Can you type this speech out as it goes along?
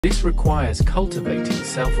This requires cultivating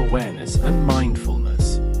self-awareness and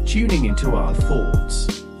mindfulness, tuning into our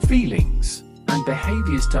thoughts, feelings, and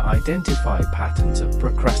behaviors to identify patterns of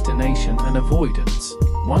procrastination and avoidance.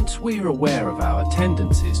 Once we're aware of our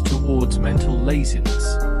tendencies towards mental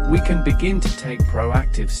laziness, we can begin to take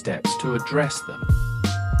proactive steps to address them.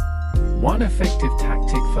 One effective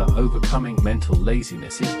tactic for overcoming mental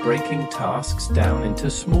laziness is breaking tasks down into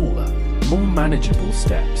smaller, more manageable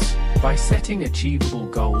steps. By setting achievable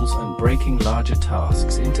goals and breaking larger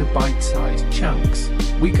tasks into bite-sized chunks,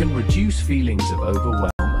 we can reduce feelings of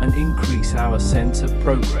overwhelm and increase our sense of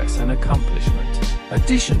progress and accomplishment.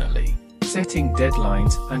 Additionally, setting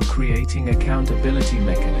deadlines and creating accountability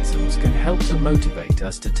mechanisms can help to motivate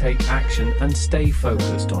us to take action and stay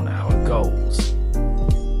focused on our goals.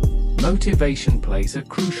 Motivation plays a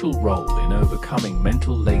crucial role in overcoming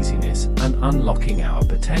mental laziness and unlocking our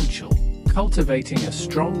potential. Cultivating a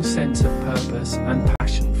strong sense of purpose and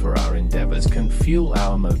passion for our endeavors can fuel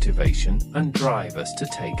our motivation and drive us to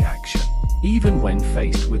take action, even when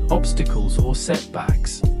faced with obstacles or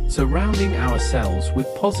setbacks. Surrounding ourselves with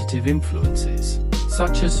positive influences,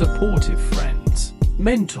 such as supportive friends,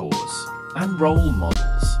 mentors, and role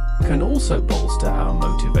models, can also bolster our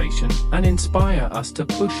motivation and inspire us to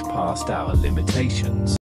push past our limitations.